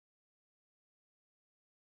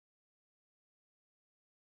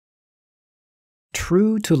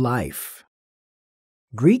True to life.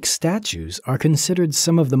 Greek statues are considered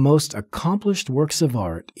some of the most accomplished works of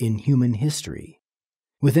art in human history.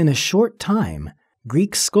 Within a short time,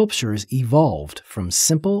 Greek sculptures evolved from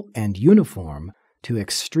simple and uniform to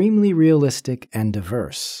extremely realistic and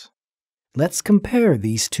diverse. Let's compare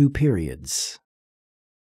these two periods.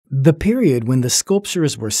 The period when the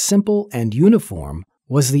sculptures were simple and uniform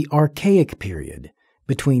was the Archaic period,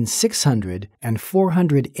 between 600 and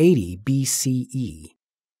 480 BCE.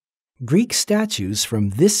 Greek statues from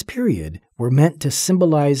this period were meant to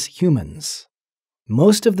symbolize humans.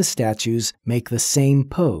 Most of the statues make the same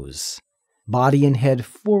pose: body and head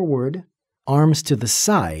forward, arms to the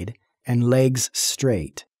side, and legs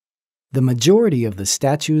straight. The majority of the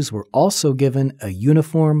statues were also given a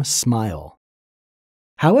uniform smile.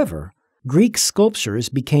 However, Greek sculptures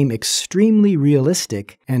became extremely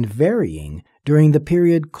realistic and varying during the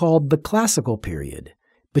period called the Classical period,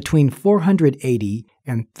 between 480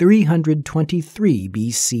 and 323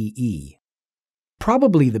 BCE.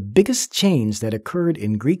 Probably the biggest change that occurred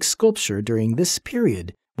in Greek sculpture during this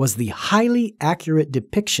period was the highly accurate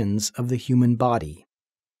depictions of the human body.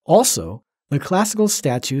 Also, the classical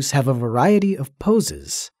statues have a variety of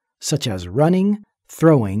poses, such as running,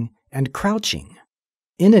 throwing, and crouching.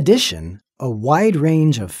 In addition, a wide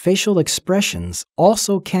range of facial expressions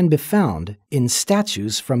also can be found in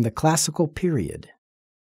statues from the classical period.